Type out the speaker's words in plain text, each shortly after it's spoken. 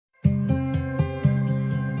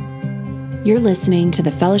You're listening to the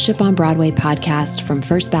Fellowship on Broadway podcast from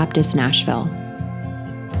First Baptist Nashville.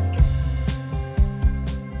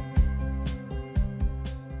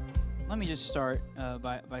 Let me just start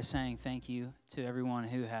by saying thank you to everyone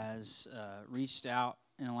who has reached out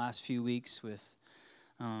in the last few weeks with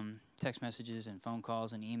text messages and phone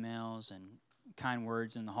calls and emails and kind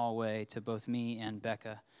words in the hallway to both me and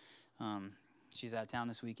Becca. She's out of town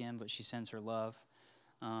this weekend, but she sends her love.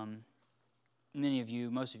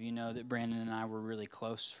 Most of you know that Brandon and I were really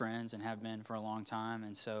close friends and have been for a long time.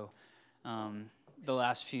 And so the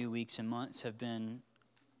last few weeks and months have been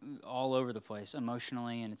all over the place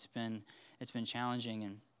emotionally, and it's been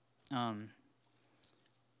challenging. And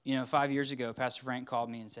 5 years ago, Pastor Frank called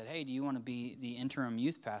me and said, "Hey, do you want to be the interim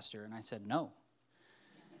youth pastor?" And I said, "No."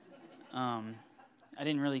 I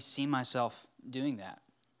didn't really see myself doing that.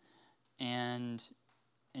 And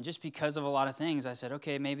just because of a lot of things, I said,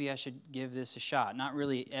 okay, maybe I should give this a shot. Not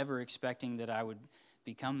really ever expecting that I would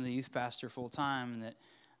become the youth pastor full time and that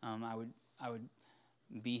I would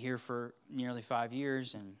be here for nearly 5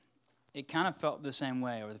 years. And it kind of felt the same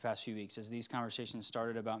way over the past few weeks as these conversations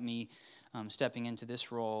started about me stepping into this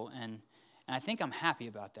role. And I think I'm happy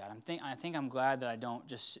about that. I think I'm glad that I don't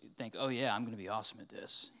just think, oh yeah, I'm going to be awesome at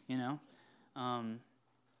this,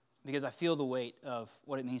 because I feel the weight of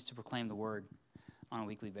what it means to proclaim the word on a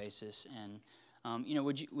weekly basis. And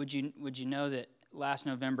would you know that last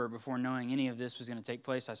November, before knowing any of this was going to take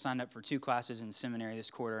place, I signed up for 2 classes in seminary this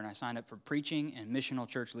quarter, and I signed up for preaching and missional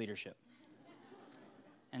church leadership.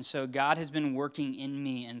 And so God has been working in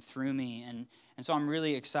me and through me, and so I'm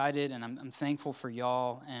really excited, and I'm thankful for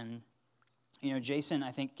y'all. And Jason,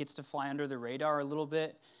 I think, gets to fly under the radar a little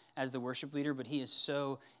bit as the worship leader, but he is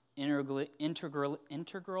so integrally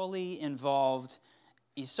involved.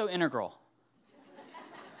 He's so integral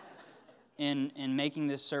in making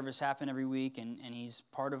this service happen every week, and he's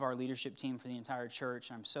part of our leadership team for the entire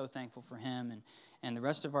church. I'm so thankful for him and the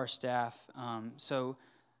rest of our staff. So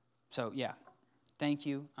yeah, thank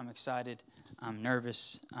you. I'm excited. I'm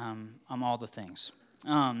nervous. I'm all the things.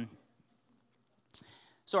 So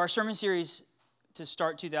our sermon series to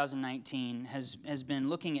start 2019 has been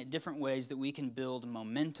looking at different ways that we can build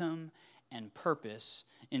momentum and purpose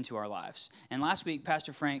into our lives. And last week,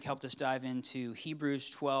 Pastor Frank helped us dive into Hebrews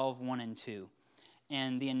 12, 1 and 2.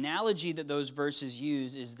 And the analogy that those verses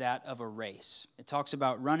use is that of a race. It talks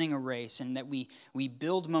about running a race and that we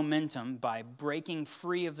build momentum by breaking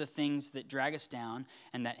free of the things that drag us down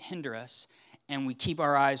and that hinder us, and we keep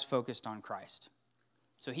our eyes focused on Christ.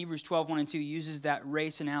 So Hebrews 12, 1 and 2 uses that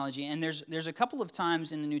race analogy. And there's a couple of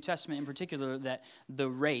times in the New Testament in particular that the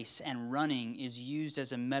race and running is used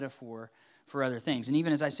as a metaphor for other things. And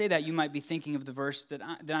even as I say that, you might be thinking of the verse that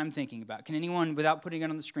I'm thinking about. Can anyone, without putting it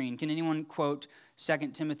on the screen, can anyone quote 2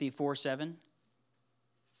 Timothy 4, 7?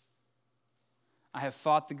 I have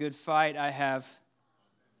fought the good fight. I have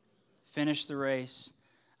finished the race.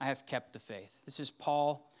 I have kept the faith. This is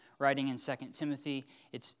Paul writing in 2 Timothy.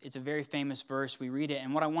 It's a very famous verse. We read it.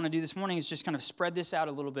 And what I want to do this morning is just kind of spread this out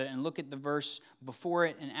a little bit and look at the verse before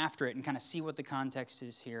it and after it and kind of see what the context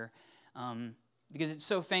is here. Because it's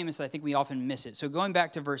so famous that I think we often miss it. So going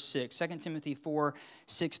back to verse 6, 2 Timothy 4,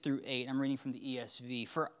 6 through 8, I'm reading from the ESV.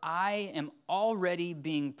 For I am already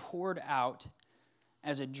being poured out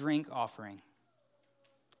as a drink offering,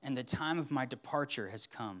 and the time of my departure has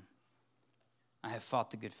come. I have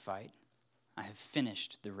fought the good fight. I have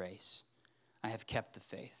finished the race. I have kept the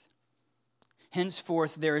faith.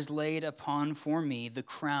 Henceforth there is laid upon for me the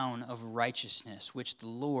crown of righteousness, which the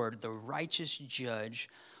Lord, the righteous judge,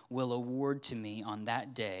 will award to me on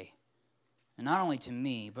that day, and not only to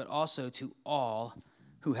me, but also to all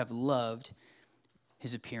who have loved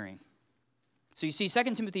his appearing. So you see,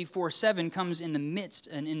 2 Timothy 4:7 comes in the midst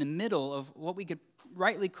and in the middle of what we could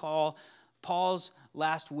rightly call Paul's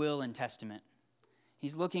last will and testament.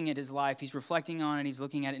 He's looking at his life, he's reflecting on it, he's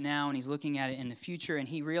looking at it now, and he's looking at it in the future, and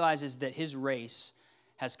he realizes that his race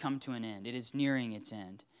has come to an end. It is nearing its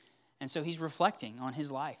end. And so he's reflecting on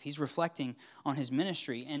his life. He's reflecting on his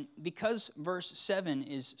ministry. And because verse 7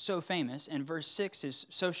 is so famous and verse 6 is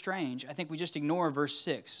so strange, I think we just ignore verse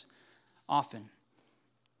 6 often.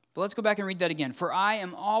 But let's go back and read that again. For I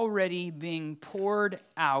am already being poured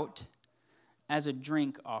out as a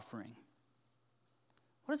drink offering.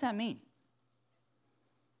 What does that mean?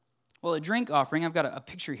 Well, a drink offering, I've got a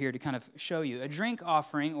picture here to kind of show you. A drink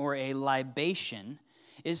offering or a libation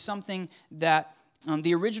is something that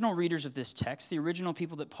the original readers of this text, the original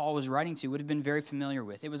people that Paul was writing to, would have been very familiar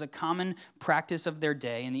with. It was a common practice of their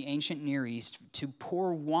day in the ancient Near East to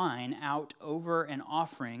pour wine out over an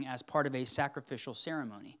offering as part of a sacrificial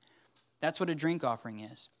ceremony. That's what a drink offering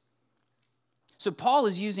is. So Paul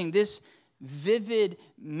is using this vivid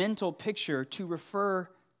mental picture to refer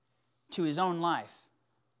to his own life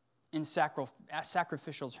in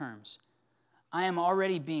sacrificial terms. I am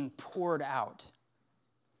already being poured out.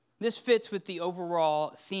 This fits with the overall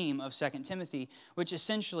theme of 2 Timothy, which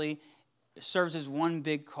essentially serves as one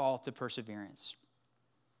big call to perseverance.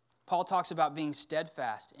 Paul talks about being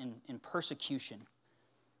steadfast in persecution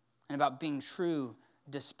and about being true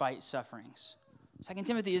despite sufferings. 2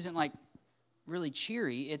 Timothy isn't like really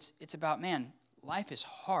cheery. It's about, man, life is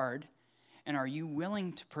hard, and are you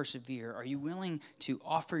willing to persevere? Are you willing to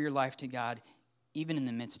offer your life to God even in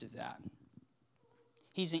the midst of that?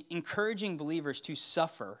 He's encouraging believers to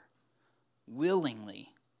suffer willingly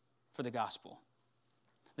for the gospel.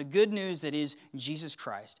 The good news that is Jesus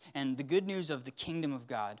Christ and the good news of the kingdom of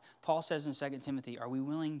God. Paul says in 2 Timothy, are we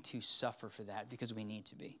willing to suffer for that? Because we need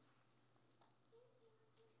to be.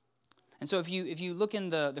 And so if you look in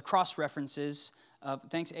the cross references of,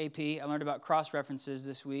 thanks AP, I learned about cross references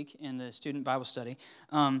this week in the student Bible study.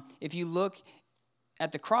 If you look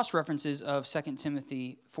at the cross references of 2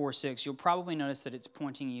 Timothy 4:6, you'll probably notice that it's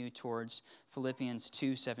pointing you towards Philippians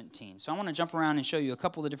 2:17. So I want to jump around and show you a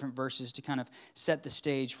couple of different verses to kind of set the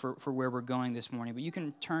stage for where we're going this morning. But you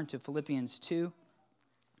can turn to Philippians 2.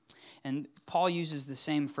 And Paul uses the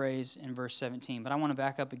same phrase in verse 17. But I want to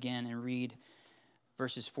back up again and read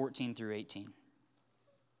verses 14 through 18.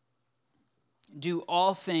 Do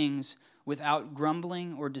all things without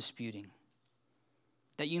grumbling or disputing,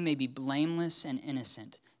 that you may be blameless and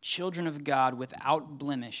innocent, children of God without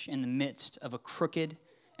blemish in the midst of a crooked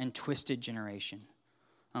and twisted generation,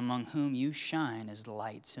 among whom you shine as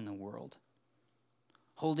lights in the world,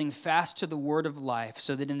 holding fast to the word of life,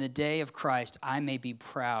 so that in the day of Christ I may be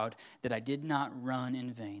proud that I did not run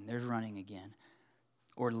in vain. There's running again.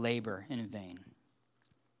 Or labor in vain.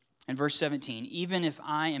 And verse 17, even if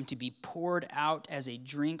I am to be poured out as a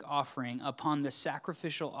drink offering upon the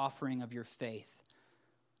sacrificial offering of your faith,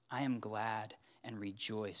 I am glad and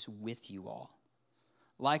rejoice with you all.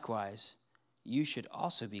 Likewise, you should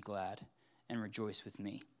also be glad and rejoice with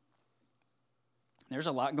me. There's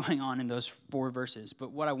a lot going on in those 4 verses,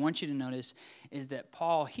 but what I want you to notice is that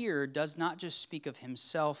Paul here does not just speak of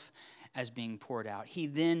himself as being poured out. He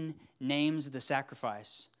then names the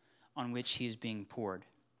sacrifice on which he is being poured.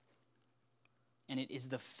 And it is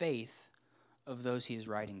the faith of those he is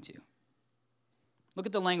writing to. Look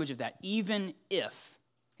at the language of that. Even if.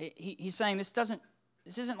 He's saying this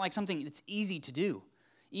isn't like something that's easy to do.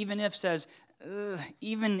 Even if says,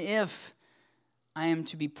 even if I am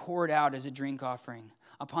to be poured out as a drink offering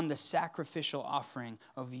upon the sacrificial offering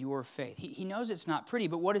of your faith. He knows it's not pretty,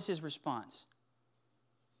 but what is his response?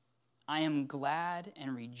 I am glad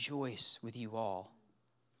and rejoice with you all.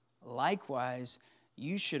 Likewise,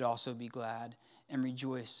 you should also be glad and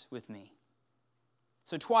rejoice with me.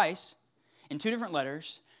 So twice, in 2 different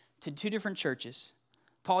letters, to 2 different churches,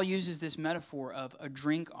 Paul uses this metaphor of a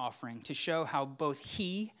drink offering to show how both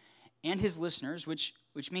he and his listeners, which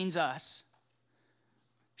means us,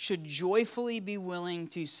 should joyfully be willing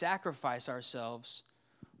to sacrifice ourselves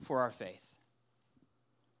for our faith.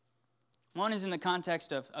 One is in the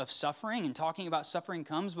context of suffering and talking about suffering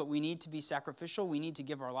comes, but we need to be sacrificial. We need to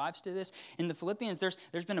give our lives to this. In the Philippians,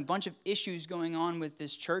 there's been a bunch of issues going on with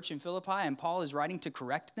this church in Philippi, and Paul is writing to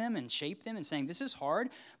correct them and shape them and saying, this is hard,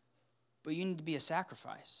 but you need to be a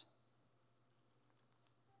sacrifice.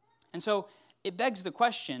 And so it begs the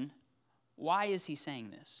question, why is he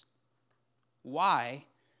saying this? Why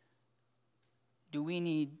do we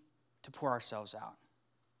need to pour ourselves out?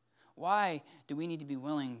 Why do we need to be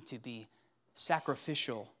willing to be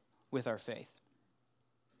sacrificial with our faith?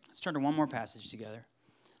 Let's turn to one more passage together.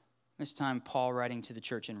 This time, Paul writing to the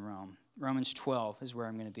church in Rome. Romans 12 is where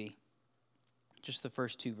I'm going to be. Just the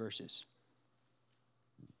first 2 verses.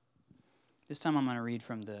 This time I'm going to read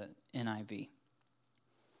from the NIV.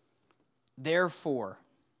 Therefore,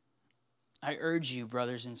 I urge you,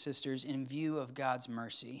 brothers and sisters, in view of God's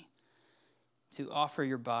mercy, to offer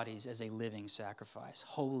your bodies as a living sacrifice,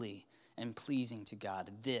 holy and pleasing to God.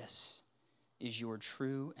 This is your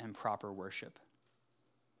true and proper worship.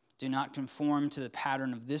 Do not conform to the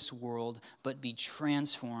pattern of this world, but be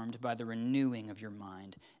transformed by the renewing of your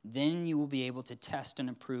mind. Then you will be able to test and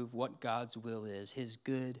approve what God's will is, his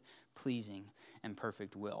good, pleasing, and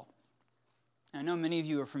perfect will. I know many of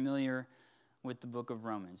you are familiar with the book of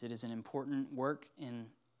Romans. It is an important work in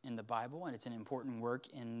the Bible, and it's an important work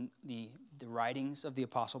in the writings of the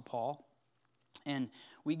Apostle Paul. And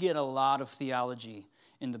we get a lot of theology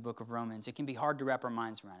in the book of Romans. It can be hard to wrap our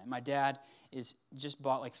minds around it. My dad is just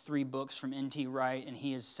bought like 3 books from N.T. Wright, and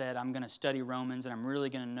he has said, I'm going to study Romans, and I'm really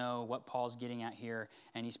going to know what Paul's getting at here.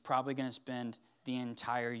 And he's probably going to spend the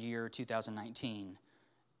entire year 2019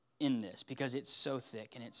 in this because it's so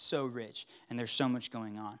thick and it's so rich and there's so much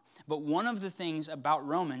going on. But one of the things about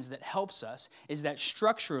Romans that helps us is that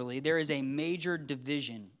structurally there is a major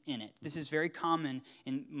division in it. This is very common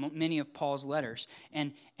in many of Paul's letters.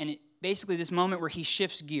 And it basically this moment where he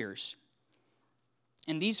shifts gears.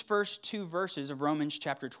 And these first 2 verses of Romans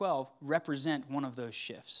chapter 12 represent one of those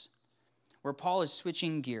shifts where Paul is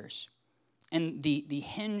switching gears. And the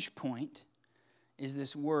hinge point is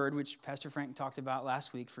this word, which Pastor Frank talked about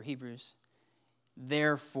last week for Hebrews,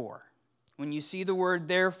 therefore. When you see the word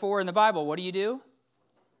therefore in the Bible, what do?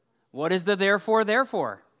 What is the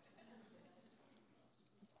therefore?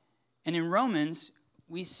 And in Romans,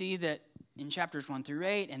 we see that in chapters 1 through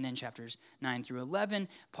 8 and then chapters 9 through 11,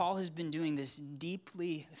 Paul has been doing this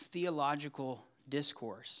deeply theological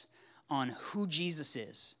discourse on who Jesus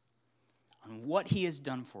is, on what he has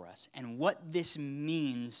done for us, and what this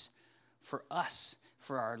means for us,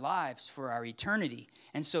 for our lives, for our eternity.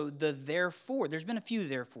 And so the therefore, there's been a few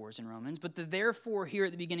therefores in Romans, but the therefore here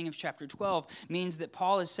at the beginning of chapter 12 means that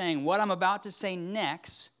Paul is saying what I'm about to say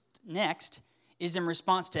next is in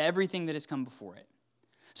response to everything that has come before it.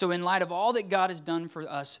 So in light of all that God has done for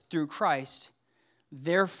us through Christ,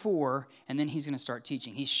 therefore, and then he's going to start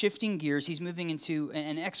teaching. He's shifting gears. He's moving into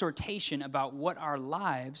an exhortation about what our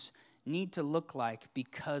lives need to look like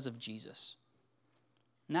because of Jesus.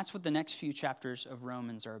 And that's what the next few chapters of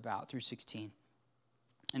Romans are about, through 16.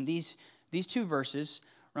 And these 2 verses,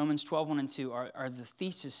 Romans 12, 1 and 2, are the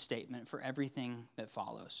thesis statement for everything that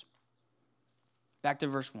follows. Back to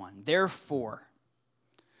verse 1. Therefore,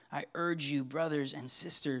 I urge you, brothers and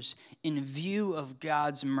sisters, in view of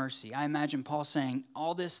God's mercy. I imagine Paul saying,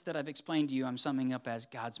 all this that I've explained to you, I'm summing up as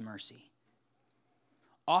God's mercy.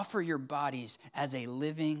 Offer your bodies as a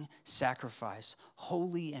living sacrifice,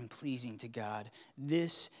 holy and pleasing to God.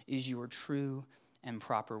 This is your true and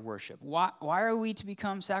proper worship. Why are we to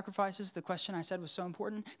become sacrifices? The question I said was so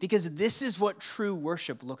important. Because this is what true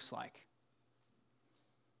worship looks like.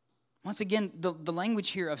 Once again, the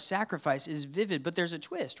language here of sacrifice is vivid, but there's a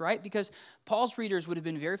twist, right? Because Paul's readers would have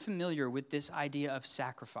been very familiar with this idea of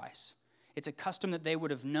sacrifice. It's a custom that they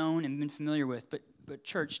would have known and been familiar with. But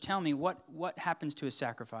church, tell me, what happens to a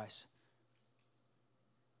sacrifice?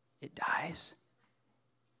 It dies.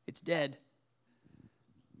 It's dead.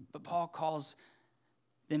 But Paul calls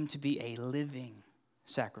them to be a living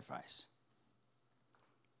sacrifice.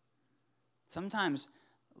 Sometimes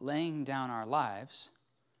laying down our lives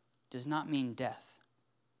does not mean death.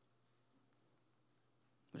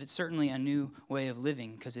 But it's certainly a new way of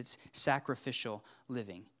living because it's sacrificial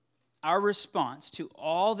living. Our response to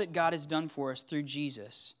all that God has done for us through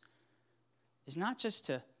Jesus is not just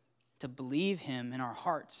to believe him in our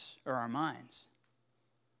hearts or our minds,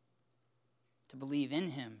 to believe in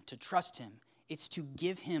him, to trust him. It's to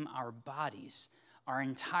give him our bodies, our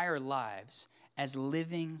entire lives, as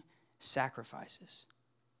living sacrifices.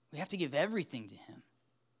 We have to give everything to him.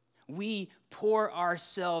 We pour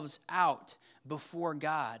ourselves out before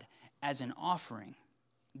God as an offering.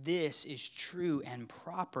 This is true and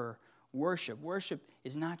proper worship. Worship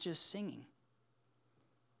is not just singing.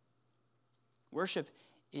 Worship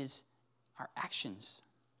is our actions.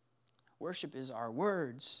 Worship is our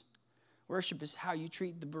words. Worship is how you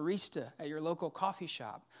treat the barista at your local coffee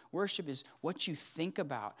shop. Worship is what you think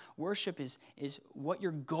about. Worship is what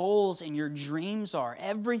your goals and your dreams are.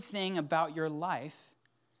 Everything about your life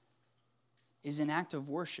is an act of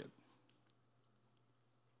worship.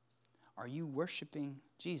 Are you worshiping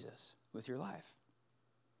Jesus with your life?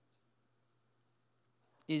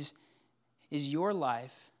 Is your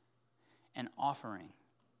life an offering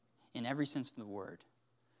in every sense of the word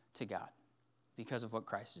to God because of what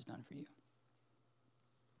Christ has done for you?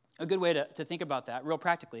 A good way to think about that, real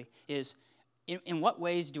practically, is in what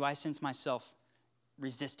ways do I sense myself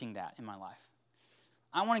resisting that in my life?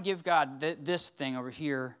 I want to give God this thing over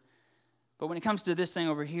here, but when it comes to this thing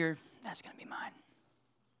over here, that's going to be mine.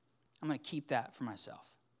 I'm going to keep that for myself.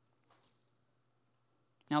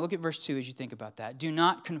 Now look at verse 2 as you think about that. Do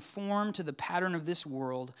not conform to the pattern of this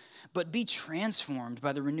world, but be transformed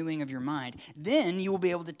by the renewing of your mind. Then you will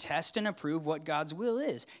be able to test and approve what God's will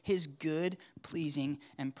is, his good, pleasing,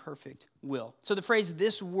 and perfect will. So the phrase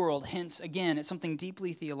this world hints again at something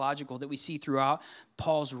deeply theological that we see throughout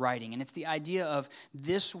Paul's writing. And it's the idea of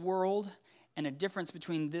this world and a difference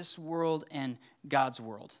between this world and God's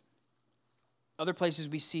world. Other places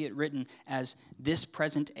we see it written as this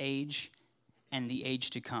present age and the age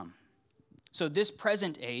to come. So this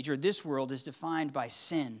present age, or this world, is defined by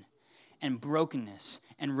sin and brokenness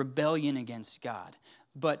and rebellion against God.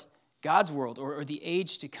 But God's world, or the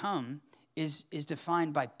age to come, is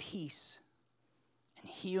defined by peace and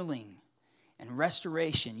healing and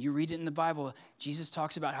restoration. You read it in the Bible, Jesus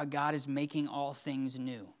talks about how God is making all things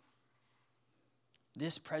new.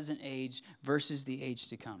 This present age versus the age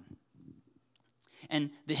to come.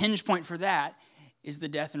 And the hinge point for that is the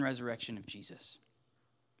death and resurrection of Jesus.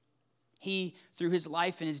 He, through his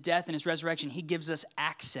life and his death and his resurrection, he gives us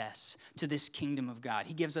access to this kingdom of God.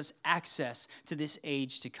 He gives us access to this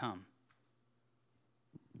age to come.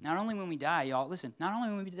 Not only when we die, y'all, listen, not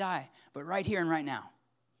only when we die, but right here and right now.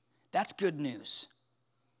 That's good news.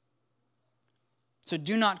 So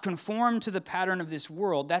do not conform to the pattern of this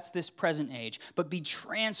world. That's this present age. But be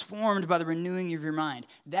transformed by the renewing of your mind.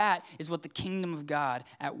 That is what the kingdom of God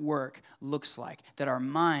at work looks like. That our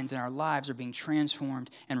minds and our lives are being transformed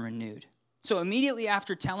and renewed. So immediately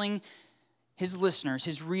after telling his listeners,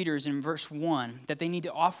 his readers in verse 1, that they need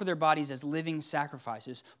to offer their bodies as living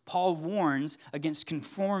sacrifices, Paul warns against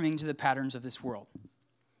conforming to the patterns of this world.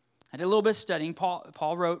 I did a little bit of studying.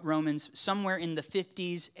 Paul wrote Romans somewhere in the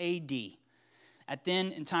 50s AD.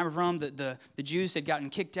 In time of Rome, the Jews had gotten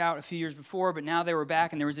kicked out a few years before, but now they were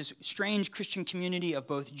back, and there was this strange Christian community of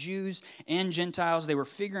both Jews and Gentiles. They were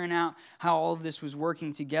figuring out how all of this was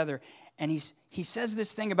working together. And he says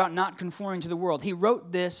this thing about not conforming to the world. He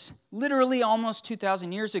wrote this literally almost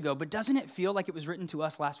 2,000 years ago, but doesn't it feel like it was written to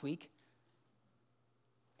us last week?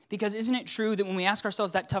 Because isn't it true that when we ask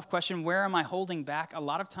ourselves that tough question, where am I holding back? A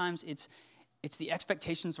lot of times it's the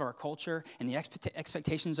expectations of our culture and the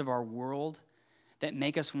expectations of our world that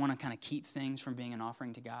make us want to kind of keep things from being an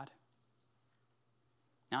offering to God.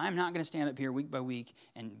 Now, I'm not going to stand up here week by week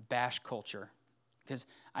and bash culture, because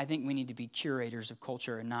I think we need to be curators of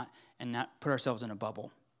culture and not put ourselves in a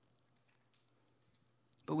bubble.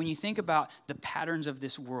 But when you think about the patterns of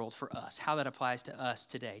this world for us, how that applies to us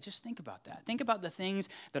today, just think about that. Think about the things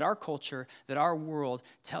that our culture, that our world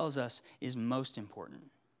tells us is most important.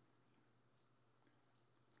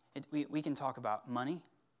 We can talk about money.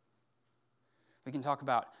 We can talk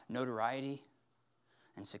about notoriety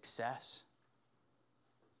and success.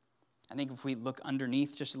 I think if we look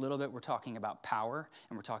underneath just a little bit, we're talking about power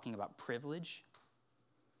and we're talking about privilege.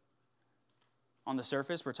 On the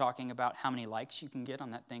surface, we're talking about how many likes you can get on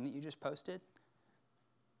that thing that you just posted.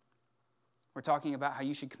 We're talking about how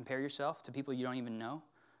you should compare yourself to people you don't even know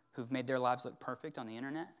who've made their lives look perfect on the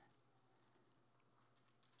internet.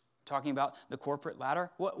 Talking about the corporate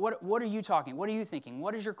ladder. What are you talking? What are you thinking?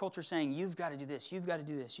 What is your culture saying? You've got to do this. You've got to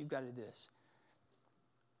do this. You've got to do this.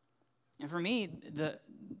 And for me,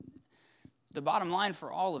 the bottom line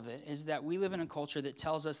for all of it is that we live in a culture that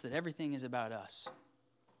tells us that everything is about us.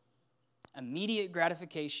 Immediate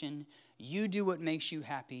gratification. You do what makes you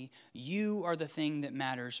happy. You are the thing that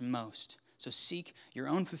matters most. So seek your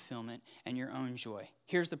own fulfillment and your own joy.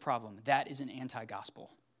 Here's the problem. That is an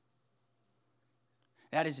anti-gospel.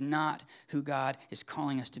 That is not who God is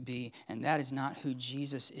calling us to be, and that is not who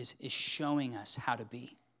Jesus is showing us how to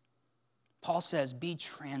be. Paul says, be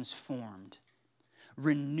transformed.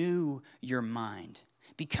 Renew your mind.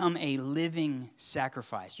 Become a living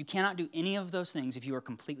sacrifice. You cannot do any of those things if you are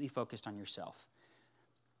completely focused on yourself.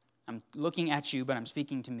 I'm looking at you, but I'm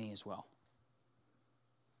speaking to me as well.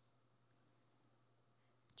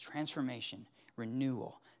 Transformation,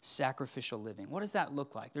 renewal, sacrificial living. What does that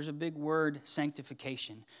look like? There's a big word,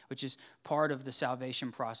 sanctification, which is part of the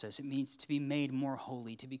salvation process. It means to be made more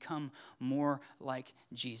holy, to become more like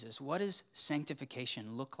Jesus. What does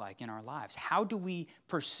sanctification look like in our lives? How do we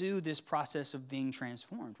pursue this process of being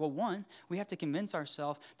transformed? Well, one, we have to convince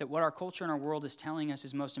ourselves that what our culture and our world is telling us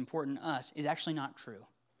is most important to us is actually not true.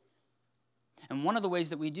 And one of the ways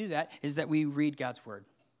that we do that is that we read God's word.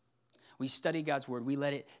 We study God's word. We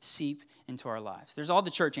let it seep into our lives. There's all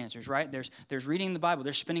the church answers, right? There's reading the Bible.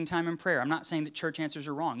 There's spending time in prayer. I'm not saying that church answers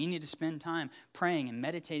are wrong. You need to spend time praying and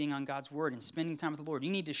meditating on God's word and spending time with the Lord.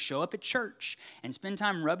 You need to show up at church and spend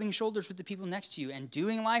time rubbing shoulders with the people next to you and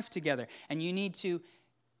doing life together. And you need to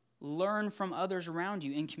learn from others around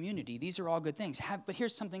you in community. These are all good things. But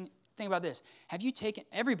here's something, think about this.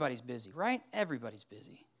 Everybody's busy, right? Everybody's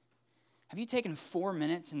busy. Have you taken 4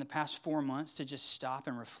 minutes in the past 4 months to just stop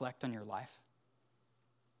and reflect on your life?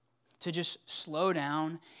 To just slow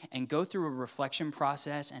down and go through a reflection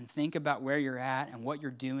process and think about where you're at and what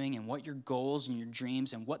you're doing and what your goals and your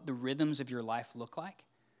dreams and what the rhythms of your life look like?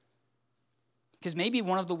 Because maybe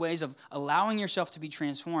one of the ways of allowing yourself to be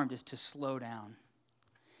transformed is to slow down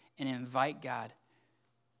and invite God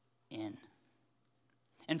in.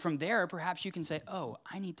 And from there, perhaps you can say, oh,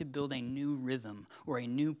 I need to build a new rhythm or a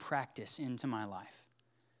new practice into my life.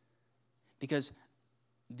 Because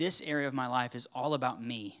this area of my life is all about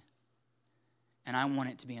me, and I want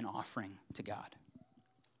it to be an offering to God.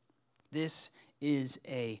 This is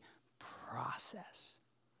a process,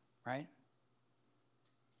 right?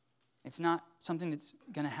 It's not something that's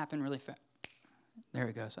going to happen really fast. There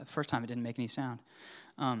it goes. The first time it didn't make any sound.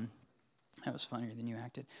 That was funnier than you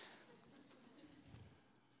acted.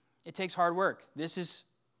 It takes hard work. This is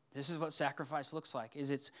what sacrifice looks like, is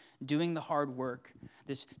it's doing the hard work,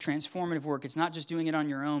 this transformative work. It's not just doing it on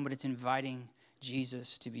your own, but it's inviting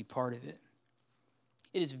Jesus to be part of it.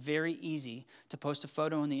 It is very easy to post a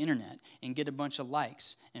photo on the internet and get a bunch of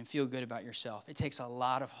likes and feel good about yourself. It takes a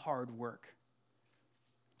lot of hard work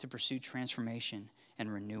to pursue transformation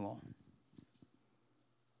and renewal.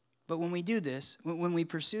 But when we do this, when we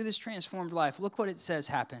pursue this transformed life, look what it says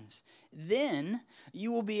happens. Then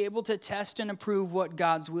you will be able to test and approve what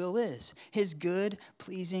God's will is, his good,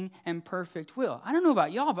 pleasing, and perfect will. I don't know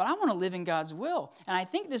about y'all, but I want to live in God's will. And I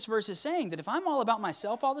think this verse is saying that if I'm all about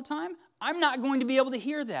myself all the time, I'm not going to be able to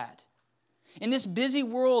hear that. In this busy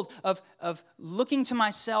world of looking to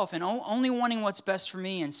myself and only wanting what's best for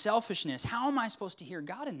me and selfishness, how am I supposed to hear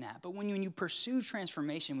God in that? But when you pursue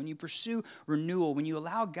transformation, when you pursue renewal, when you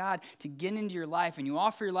allow God to get into your life and you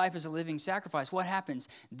offer your life as a living sacrifice, what happens?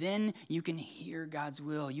 Then you can hear God's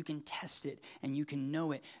will. You can test it and you can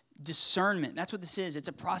know it. Discernment, that's what this is. It's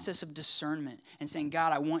a process of discernment and saying,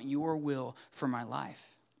 God, I want your will for my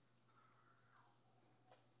life.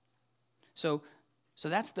 So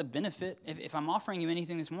that's the benefit. If I'm offering you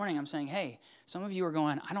anything this morning, I'm saying, hey, some of you are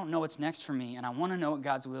going, I don't know what's next for me, and I want to know what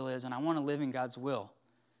God's will is, and I want to live in God's will.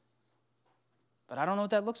 But I don't know what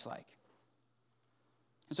that looks like.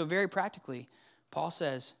 And so very practically, Paul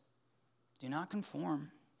says, do not conform.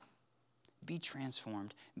 Be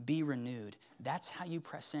transformed. Be renewed. That's how you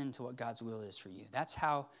press into what God's will is for you. That's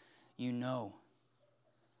how you know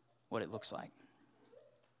what it looks like.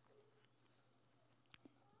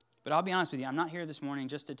 But I'll be honest with you, I'm not here this morning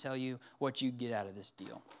just to tell you what you get out of this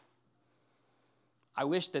deal. I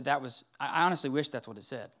honestly wish that's what it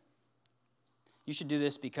said. You should do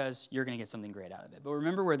this because you're going to get something great out of it. But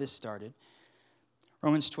remember where this started.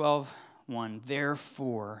 Romans 12:1,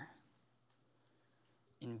 therefore,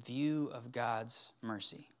 in view of God's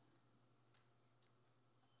mercy.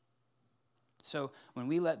 So when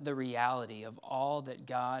we let the reality of all that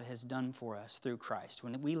God has done for us through Christ,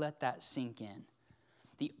 when we let that sink in,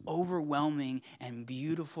 the overwhelming and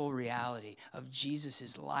beautiful reality of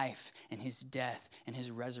Jesus' life and his death and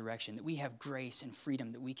his resurrection, that we have grace and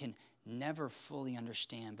freedom that we can never fully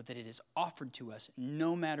understand, but that it is offered to us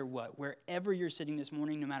no matter what. Wherever you're sitting this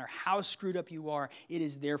morning, no matter how screwed up you are, it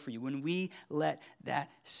is there for you. When we let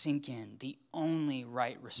that sink in, the only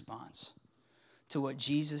right response to what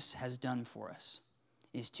Jesus has done for us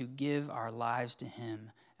is to give our lives to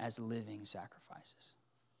him as living sacrifices.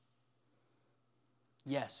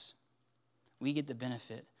 Yes, we get the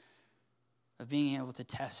benefit of being able to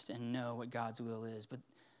test and know what God's will is.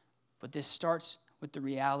 But this starts with the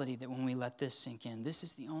reality that when we let this sink in, this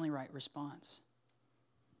is the only right response.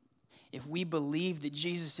 If we believe that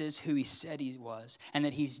Jesus is who he said he was and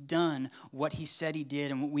that he's done what he said he did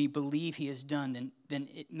and what we believe he has done, then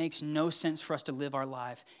it makes no sense for us to live our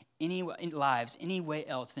lives any way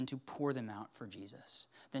else than to pour them out for Jesus,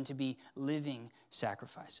 than to be living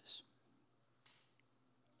sacrifices.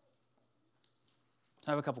 I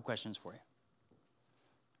have a couple questions for you.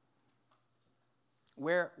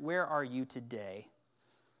 Where are you today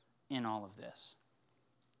in all of this?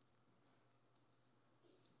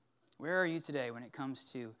 Where are you today when it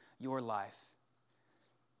comes to your life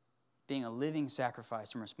being a living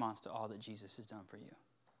sacrifice in response to all that Jesus has done for you?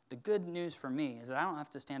 The good news for me is that I don't have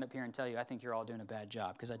to stand up here and tell you I think you're all doing a bad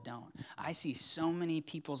job, because I don't. I see so many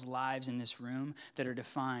people's lives in this room that are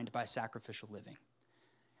defined by sacrificial living.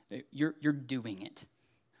 You're doing it.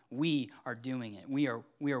 We are doing it. We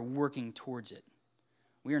are working towards it.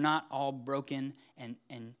 We are not all broken and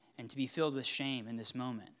to be filled with shame in this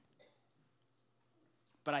moment.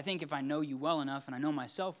 But I think if I know you well enough and I know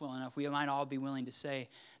myself well enough, we might all be willing to say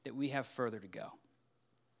that we have further to go.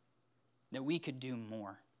 That we could do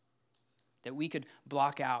more. That we could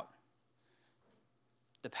block out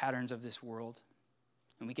the patterns of this world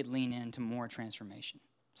and we could lean into more transformation.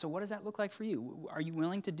 So what does that look like for you? Are you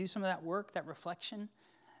willing to do some of that work, that reflection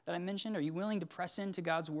that I mentioned? Are you willing to press into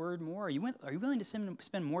God's word more? Are you willing to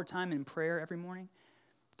spend more time in prayer every morning?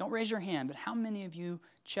 Don't raise your hand, but how many of you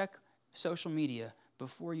check social media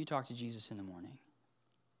before you talk to Jesus in the morning?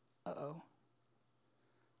 Uh-oh.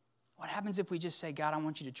 What happens if we just say, God, I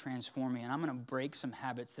want you to transform me, and I'm going to break some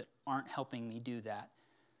habits that aren't helping me do that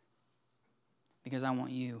because I want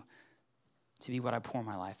you to be what I pour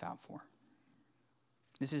my life out for.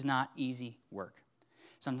 This is not easy work.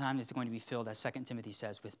 Sometimes it's going to be filled, as 2 Timothy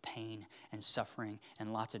says, with pain and suffering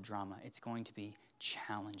and lots of drama. It's going to be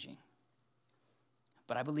challenging.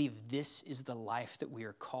 But I believe this is the life that we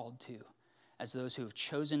are called to as those who have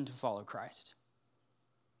chosen to follow Christ.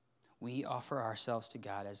 We offer ourselves to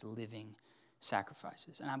God as living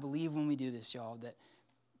sacrifices. And I believe when we do this, y'all, that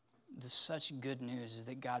the such good news is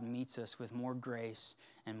that God meets us with more grace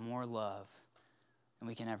and more love than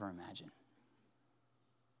we can ever imagine.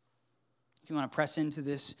 If you want to press into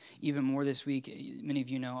this even more this week, many of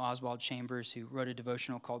you know Oswald Chambers, who wrote a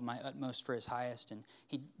devotional called My Utmost for His Highest, and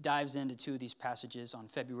he dives into two of these passages on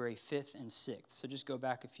February 5th and 6th. So just go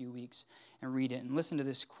back a few weeks and read it and listen to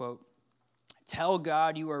this quote. Tell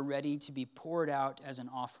God you are ready to be poured out as an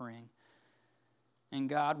offering, and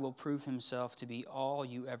God will prove himself to be all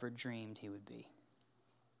you ever dreamed he would be.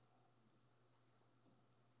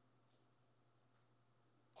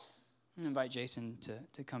 I'm going to invite Jason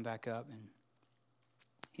to come back up, and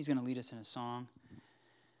he's going to lead us in a song.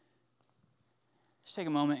 Just take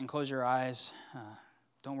a moment and close your eyes.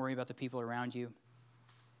 Don't worry about the people around you.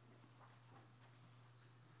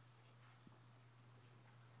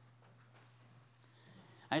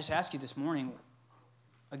 I just ask you this morning,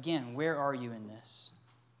 again, where are you in this?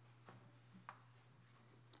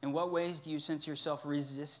 In what ways do you sense yourself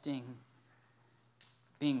resisting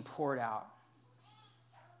being poured out?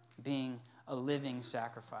 Being a living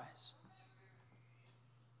sacrifice?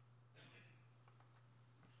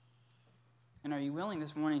 And are you willing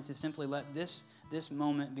this morning to simply let this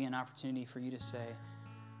moment be an opportunity for you to say,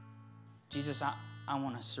 Jesus, I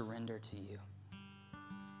want to surrender to you.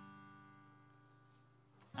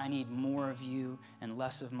 I need more of you and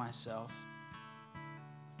less of myself.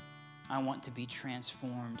 I want to be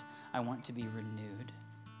transformed. I want to be renewed.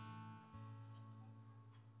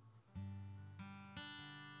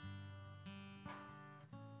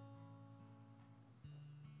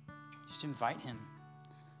 Just invite him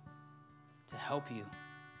to help you.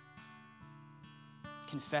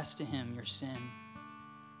 Confess to him your sin.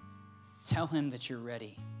 Tell him that you're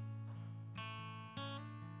ready.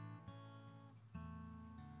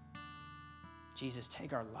 Jesus,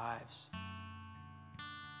 take our lives.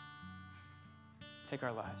 Take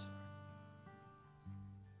our lives.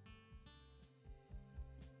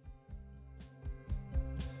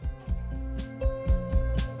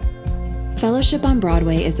 Fellowship on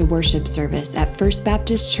Broadway is a worship service at First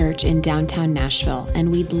Baptist Church in downtown Nashville,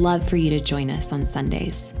 and we'd love for you to join us on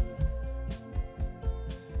Sundays.